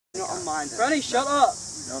Not on mine. Branny, shut up!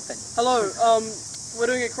 No offense. Hello, we're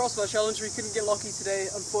doing a crossbar challenge. We couldn't get lucky today,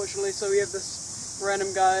 unfortunately, so we have this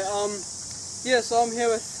random guy. Yeah, so I'm here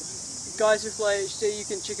with guys who play HD. You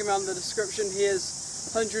can check him out in the description. He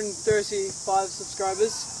has 135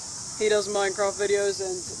 subscribers. He does Minecraft videos,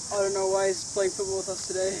 and I don't know why he's playing football with us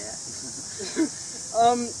today. Yeah.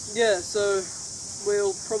 Yeah, so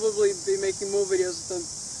we'll probably be making more videos with him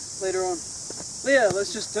later on. But yeah,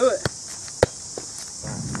 let's just do it.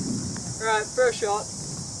 Alright, first shot.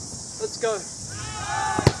 Let's go.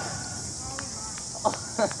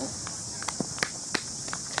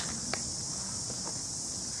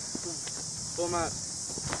 Format.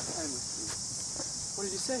 What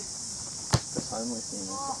did you say? Just home with me.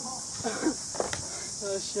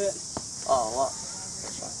 Oh shit. Oh, what?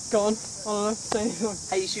 Go on. I don't know. Say anything.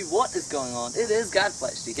 Hey, Yushu, what is going on? It is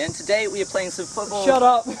Godfletched again. Today we are playing some football. Shut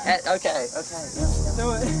up. Okay, okay. Yeah.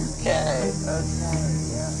 Do it. Okay,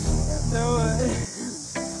 yeah. Do it.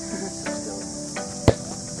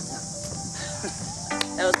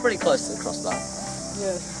 That was pretty close to the crossbar.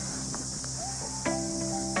 Yeah.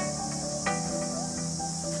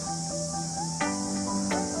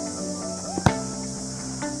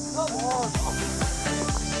 Come on.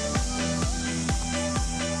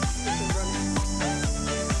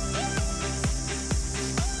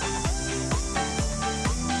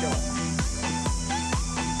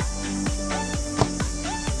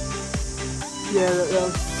 Yeah, that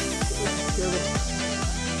was good.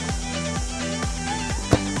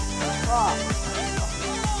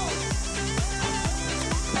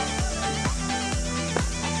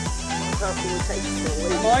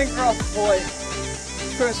 Minecraft boy.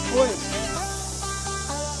 First point.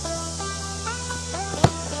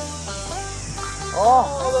 Oh,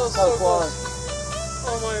 that was so close.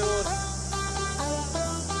 Oh my lord.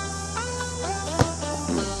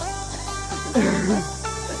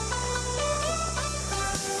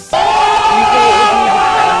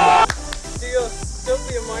 Don't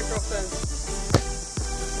be a Minecraft fan.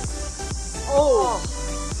 Oh!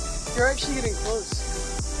 You're actually getting close.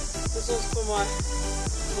 This was for my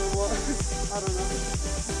what? I don't know.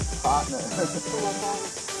 Partner. For my partner.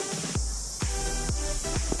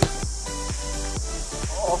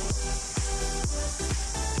 Oh.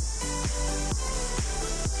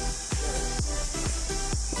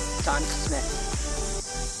 Time to smack.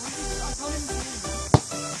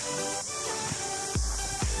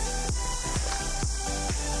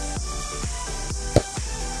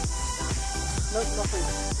 Nope, nothing.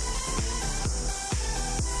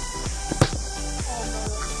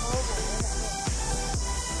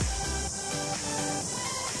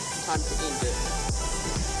 Time to end it.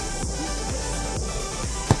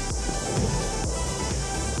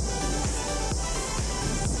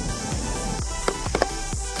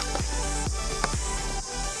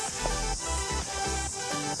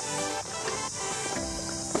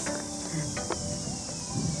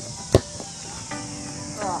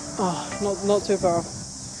 Oh, not too far off.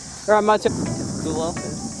 Alright, my turn. Cool off.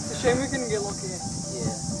 It's a shame we couldn't get lucky. Yeah.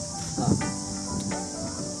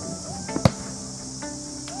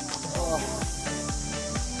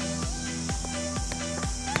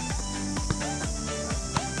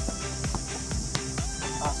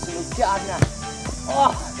 Arsenal's Gardner.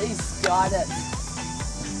 Oh, he's got it.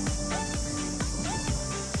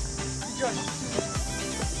 Josh.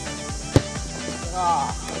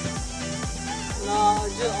 Ah. No, I'm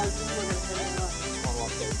just not gonna hit it now.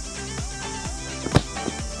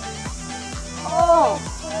 Oh!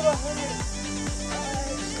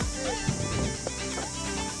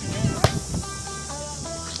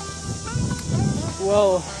 Whoa.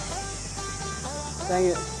 Dang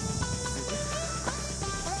it.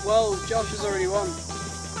 Well, Josh has already won.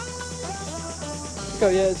 Let's go,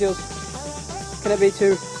 yeah, it's yours. Can it be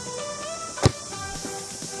two?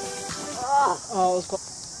 Ah. Oh, it was close.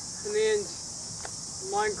 In the end,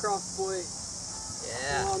 Minecraft boy.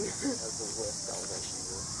 Yeah. That was the worst elevation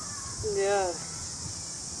ever. Yeah.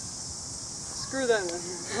 Screw that, man.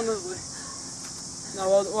 Honestly. No,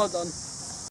 well done.